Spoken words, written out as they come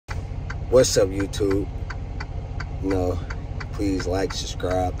What's up, YouTube? You know, please like,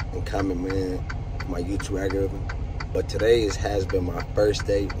 subscribe, and comment, man, for my YouTube algorithm. But today has been my first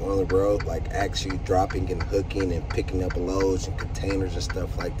day on the road, like actually dropping and hooking and picking up loads and containers and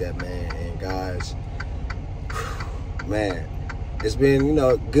stuff like that, man. And guys, man, it's been, you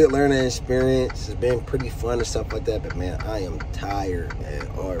know, good learning experience. It's been pretty fun and stuff like that. But man, I am tired, man,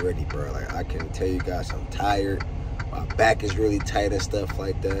 already, bro. Like, I can tell you guys, I'm tired. My back is really tight and stuff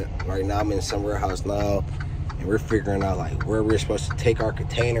like that. Right now, I'm in some warehouse now, and we're figuring out like where we're supposed to take our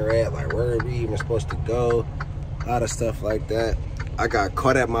container at, like where are we even supposed to go, a lot of stuff like that. I got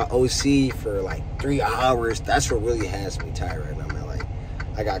caught at my OC for like 3 hours. That's what really has me tired right now, man. Like,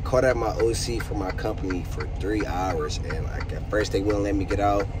 I got caught at my OC for my company for 3 hours, and like at first they wouldn't let me get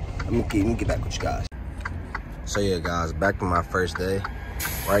out. Let me get back with you guys. So yeah, guys, back to my first day.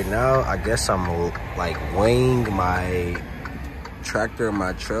 Right now, I guess I'm like weighing my tractor and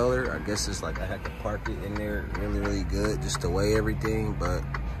my trailer. I guess it's like I had to park it in there really good just to weigh everything. But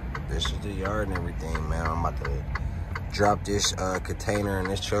this is the yard and everything, man. I'm about to drop this container and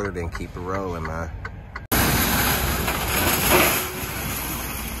this trailer, then keep it rolling, man.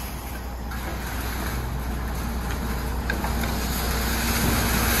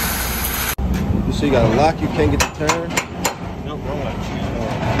 So you got a lock, you can't get the turn? Nope, wrong way.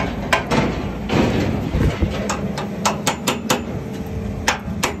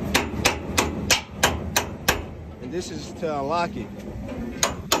 This is to unlock it.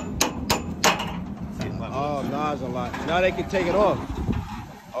 Oh, no, it's unlocked. Now they can take it off.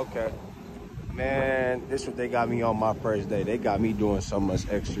 Okay. Man, this is what they got me on my first day. They got me doing so much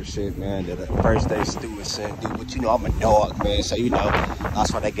extra shit, man, that a first day steward said, dude, but you know, I'm a dog, man, so you know,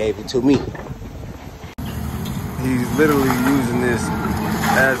 that's why they gave it to me. He's literally using this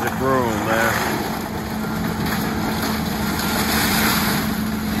as a broom, man.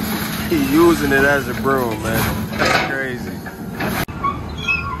 He's using it as a broom, man. That's crazy.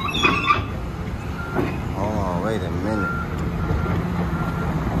 Hold on, wait a minute.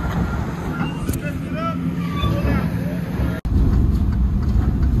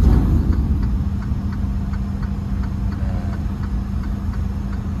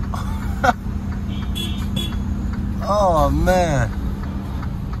 Oh man.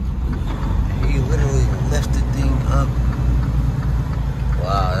 He literally lifted the thing up.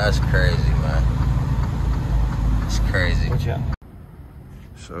 Wow, that's crazy, man. It's crazy. Watch out.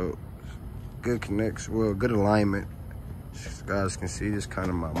 So, good connection, well, good alignment. As you guys can see, this kind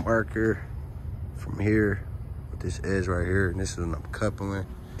of my marker from here with this edge right here, and this is when I'm coupling.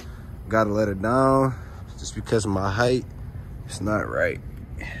 Gotta let it down just because of my height. It's not right.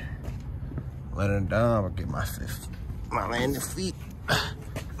 Let it down, I'll get my landing feet.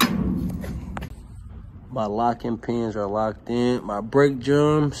 My locking pins are locked in. My brake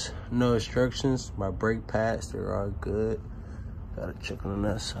drums, no instructions. My brake pads, they're all good. Gotta check on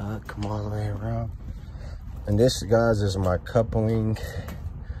that side, come all the way around. And this, guys, is my coupling.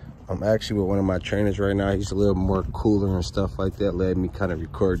 I'm actually with one of my trainers right now. He's a little more cooler and stuff like that. Let me kind of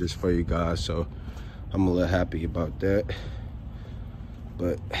record this for you guys, so I'm a little happy about that.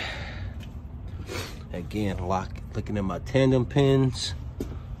 But again, looking at my tandem pins,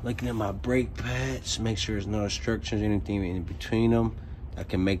 looking at my brake pads, make sure there's no obstructions, anything in between them that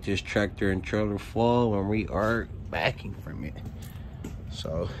can make this tractor and trailer fall when we are backing from it.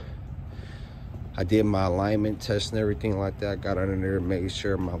 So I did my alignment test and everything like that. Got under there, made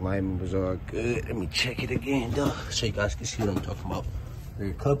sure my alignment was all good. Let me check it again, though, so you guys can see what I'm talking about. For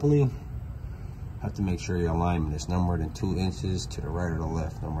your coupling, have to make sure your alignment is no more than 2 inches to the right or the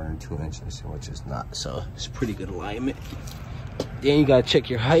left, no more than 2 inches, which is not. So it's pretty good alignment. Then you gotta check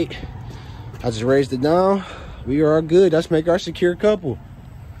your height. I just raised it down. We are good. Let's make our secure couple.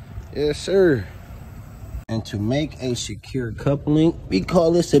 Yes, sir. And to make a secure coupling, we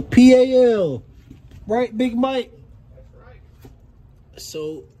call this a PAL. Right, Big Mike? That's right.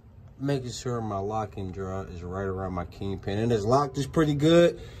 So making sure my locking draw is right around my kingpin. And it's locked is pretty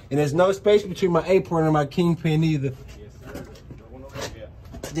good. And there's no space between my A-point and my kingpin either. Yes, sir.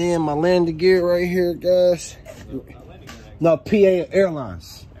 Then my landing gear right here, guys. No, PA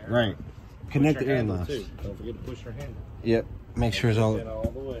Airlines. Right. Connect the airlines. Don't forget to push your handle. Yep. Make sure it's all the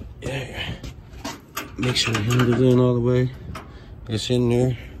way. Yeah. Make sure the handle's in all the way. It's in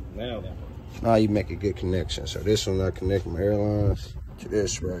there. Now you make a good connection. So this one, I connect my airlines to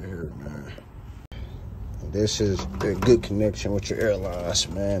this right here, man. And this is a good connection with your airlines,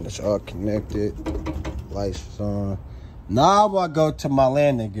 man. It's all connected. Lights is on. Now I go to my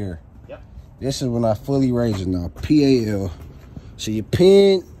landing gear. Yep. This is when I fully raise it now. PAL. So you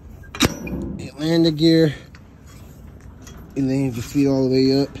pin, you landing gear, you lean your feet all the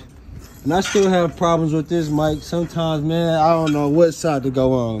way up. And I still have problems with this mic. Sometimes, man, I don't know what side to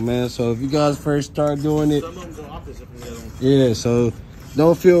go on, man. So if you guys first start doing it, Some of them go opposite from the other one. yeah, so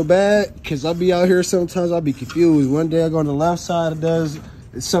don't feel bad, because I'll be out here sometimes, I'll be confused. One day I go on the left side, it does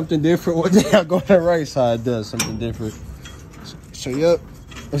something different. One day I go on the right side, it does something different. So yep,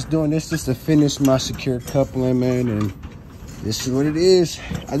 let's doing this just to finish my secure coupling, man, and this is what it is.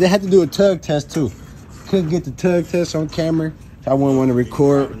 I did have to do a tug test too. Couldn't get the tug test on camera. I wouldn't want to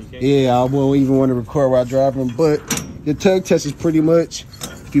record. Yeah, I wouldn't even want to record while driving. But the tug test is pretty much,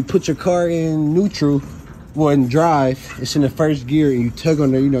 if you put your car in neutral, well, in drive, it's in the first gear, and you tug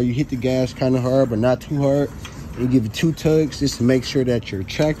on there, you know, you hit the gas kind of hard, but not too hard. And you give it 2 tugs just to make sure that your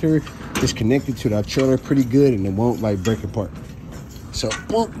tractor is connected to that trailer pretty good and it won't like break apart. So,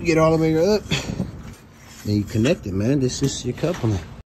 boom, you get all the way up. Then you connect it, man. This is your coupling.